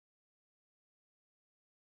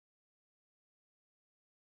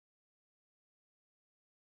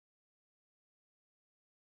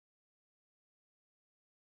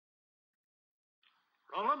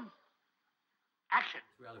Roll 'em. Action.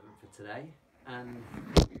 It's relevant for today, and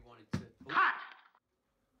we wanted to... Cut!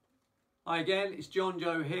 Hi again, it's John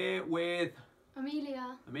Joe here with...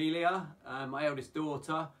 Amelia, my eldest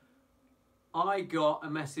daughter. I got a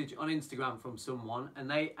message on Instagram from someone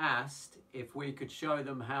and they asked if we could show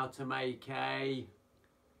them how to make a...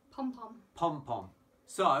 pom-pom. Pom-pom.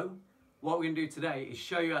 So, what we're going to do today is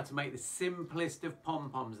show you how to make the simplest of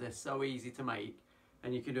pom-poms. They're so easy to make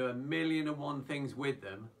and you can do 1,000,001 things with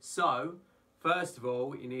them. So, first of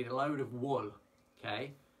all, you need a load of wool,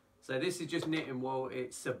 okay? So this is just knitting wool.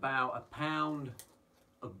 It's about £1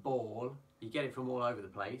 a ball. You get it from all over the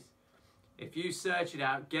place. If you search it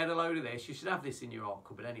out, get a load of this. You should have this in your art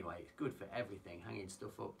cupboard anyway. It's good for everything, hanging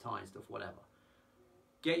stuff up, tying stuff, whatever.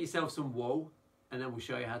 Get yourself some wool and then we'll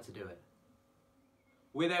show you how to do it.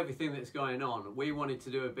 With everything that's going on, we wanted to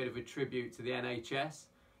do a bit of a tribute to the NHS.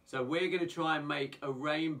 So we're going to try and make a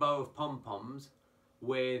rainbow of pom-poms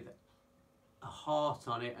with a heart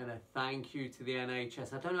on it and a thank you to the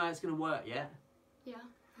NHS. I don't know how it's going to work yet. Yeah.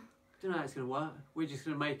 Don't know how it's going to work. We're just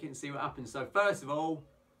going to make it and see what happens. So first of all,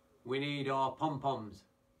 we need our pom-poms.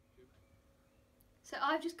 So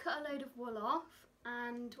I've just cut a load of wool off,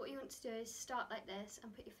 and what you want to do is start like this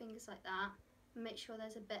and put your fingers like that and make sure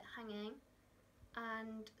there's a bit hanging,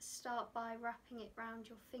 and start by wrapping it round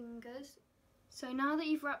your fingers. So now that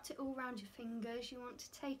you've wrapped it all round your fingers, you want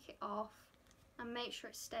to take it off and make sure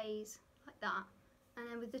it stays like that. And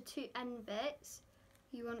then with the two end bits,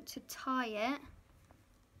 you want to tie it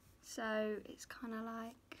so it's kind of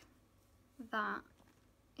like that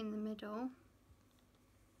in the middle,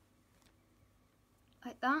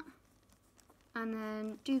 like that, and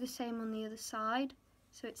then do the same on the other side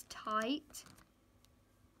so it's tight.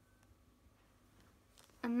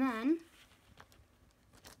 And then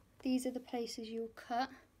these are the places you'll cut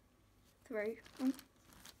through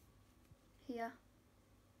here.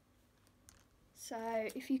 So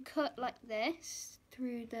if you cut like this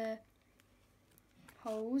through the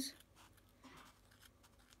holes,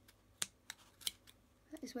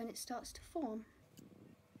 that is when it starts to form.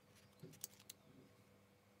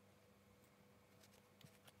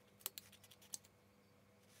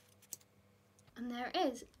 And there it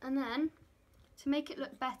is. And then to make it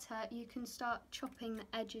look better, you can start chopping the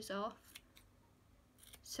edges off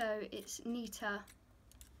so it's neater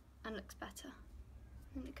and looks better,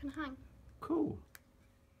 and it can hang. Cool.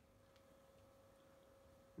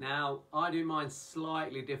 Now, I do mine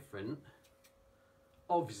slightly different,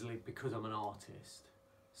 obviously because I'm an artist.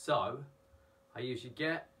 So, I usually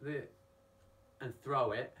get and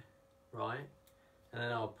throw it, right? And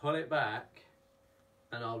then I'll pull it back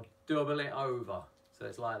and I'll double it over. So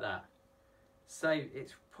it's like that.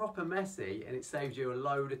 It's proper messy and it saves you a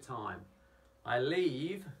load of time. I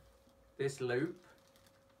leave this loop,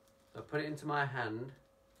 I put it into my hand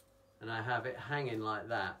and I have it hanging like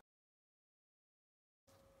that.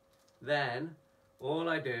 Then all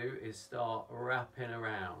I do is start wrapping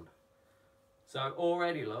around. So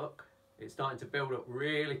already look, it's starting to build up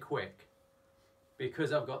really quick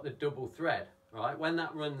because I've got the double thread, right? When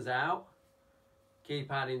that runs out, keep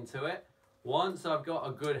adding to it. Once I've got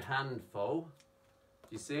a good handful,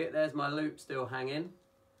 you see it? There's my loop still hanging.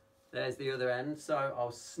 There's the other end. So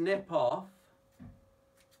I'll snip off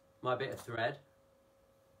my bit of thread.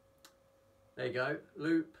 There you go,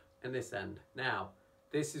 loop and this end. Now,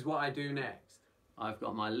 this is what I do next. I've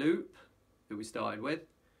got my loop that we started with,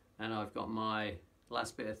 and I've got my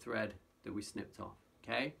last bit of thread that we snipped off,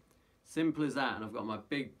 okay? Simple as that, and I've got my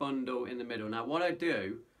big bundle in the middle. Now what I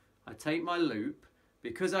do, I take my loop,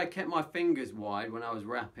 because I kept my fingers wide when I was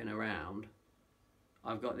wrapping around,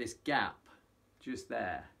 I've got this gap just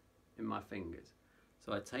there in my fingers.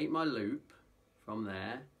 So I take my loop from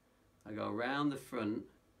there, I go around the front,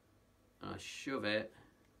 and I shove it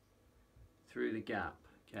through the gap,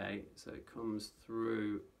 okay? So it comes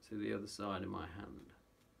through to the other side of my hand.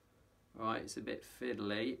 All right, it's a bit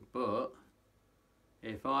fiddly, but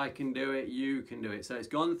if I can do it, you can do it. So it's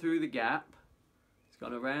gone through the gap, it's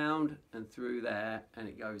gone around and through there, and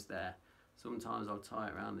it goes there. Sometimes I'll tie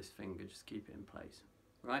it around this finger, just keep it in place,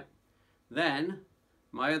 right? Then,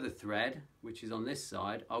 my other thread, which is on this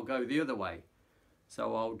side, I'll go the other way.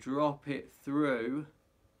 So I'll drop it through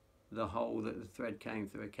the hole that the thread came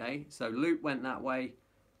through, okay? So loop went that way,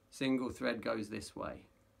 single thread goes this way.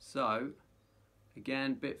 So,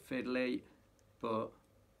 again, bit fiddly, but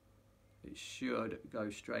it should go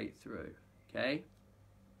straight through, okay?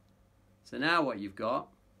 So now what you've got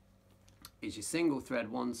is your single thread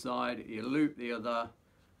one side, your loop the other,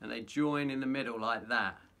 and they join in the middle like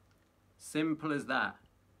that. Simple as that.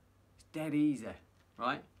 It's dead easy,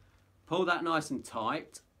 right? Pull that nice and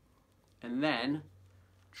tight, and then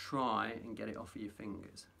try and get it off of your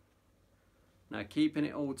fingers. Now keeping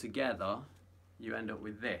it all together, you end up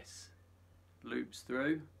with this. Loops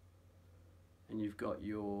through, and you've got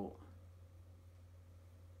your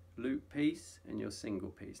loop piece and your single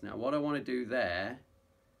piece. Now what I want to do there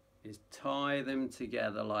is tie them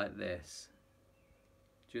together like this.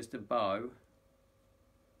 Just a bow,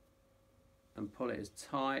 and pull it as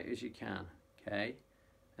tight as you can, okay?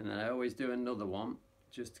 And then I always do another one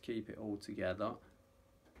just to keep it all together.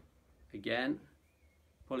 Again,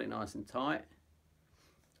 pull it nice and tight,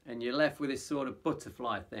 and you're left with this sort of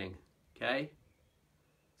butterfly thing, okay?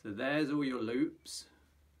 So there's all your loops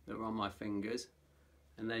that are on my fingers,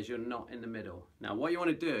 and there's your knot in the middle. Now what you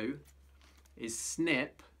want to do is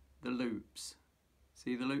snip the loops.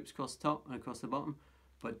 See the loops across the top and across the bottom?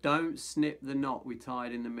 But don't snip the knot we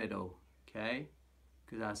tied in the middle, okay?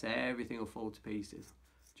 Because that's everything will fall to pieces.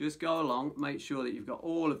 Just go along, make sure that you've got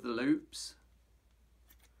all of the loops.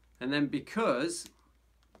 And then because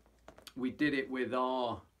we did it with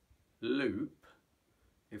our loop,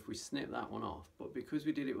 if we snip that one off, but because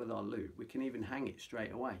we did it with our loop, we can even hang it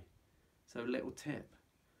straight away. So little tip.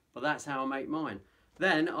 But that's how I make mine.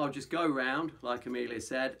 Then I'll just go round, like Amelia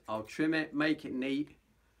said, I'll trim it, make it neat,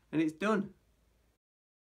 and it's done.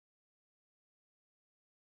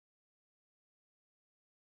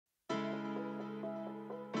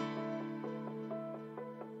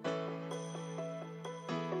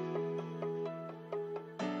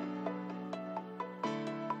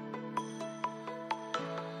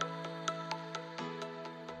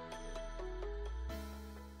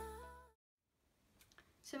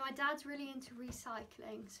 So my dad's really into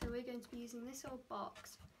recycling, so we're going to be using this old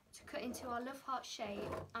box to cut into our love heart shape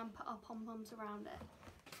and put our pom-poms around it.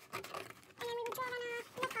 And then we will draw on our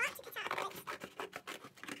love heart to cut out our points.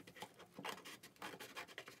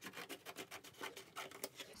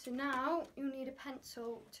 So now you'll need a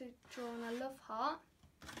pencil to draw on our love heart,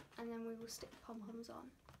 and then we will stick pom-poms on.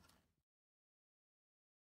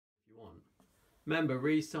 If you want. Remember,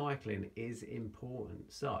 recycling is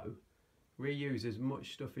important, so reuse as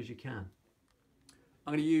much stuff as you can.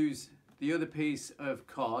 I'm going to use the other piece of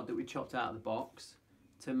card that we chopped out of the box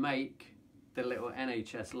to make the little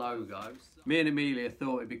NHS logo. Me and Amelia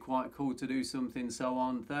thought it'd be quite cool to do something, so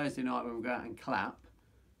on Thursday night when we go out and clap,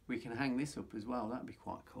 we can hang this up as well. That'd be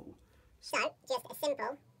quite cool. So, just a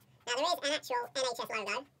simple. Now there is an actual NHS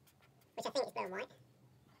logo, which I think is blue and white,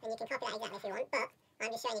 and you can copy that exactly if you want, but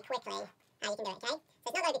I'm just showing you quickly how you can do it, okay? So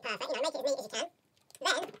it's not going to be perfect, you know, make it as neat as you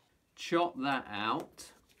can. Then chop that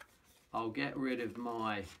out. I'll get rid of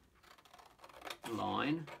my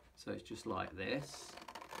line, so it's just like this.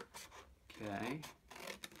 Okay,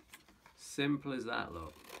 simple as that,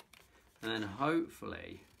 look. And then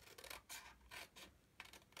hopefully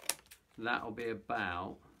that'll be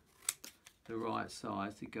about the right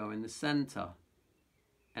size to go in the centre.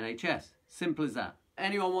 NHS, simple as that.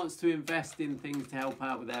 Anyone wants to invest in things to help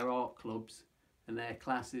out with their art clubs and their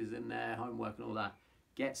classes and their homework and all that,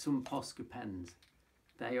 get some Posca pens.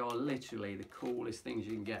 They are literally the coolest things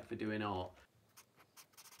you can get for doing art.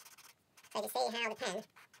 So you see how the pen is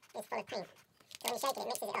full of paint. So when you shake it, it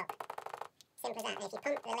mixes it up. Simple as that. And if you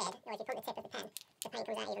pump the lid, or if you pump the tip of the pen, the paint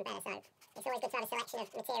comes out even better. So it's always good to have a selection of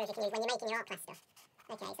materials you can use when you're making your art class stuff.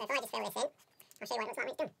 Okay, so if I just fill this in, I'll show you what it looks like when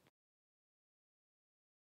it's done.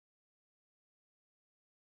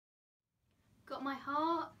 Got my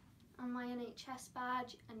heart and my NHS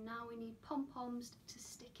badge, and now we need pom-poms to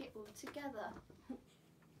stick it all together.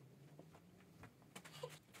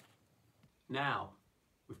 Now,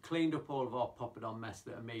 we've cleaned up all of our poppadom mess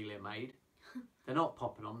that Amelia made. They're not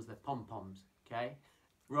poppadoms, they're pom-poms, okay?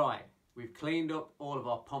 Right, we've cleaned up all of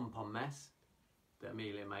our pom-pom mess that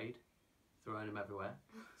Amelia made, throwing them everywhere.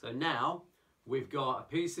 So now, we've got a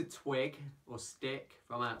piece of twig or stick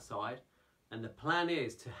from outside, and the plan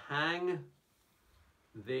is to hang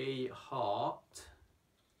the heart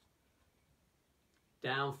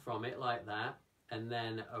down from it like that, and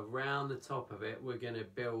then around the top of it we're going to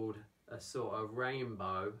build a sort of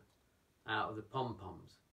rainbow out of the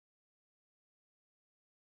pom-poms.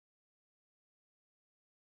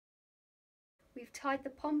 We've tied the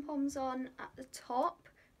pom-poms on at the top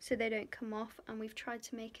so they don't come off, and we've tried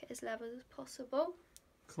to make it as level as possible.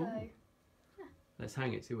 Cool. So, yeah. Let's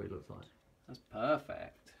hang it, see what it looks like. That's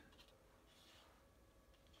perfect.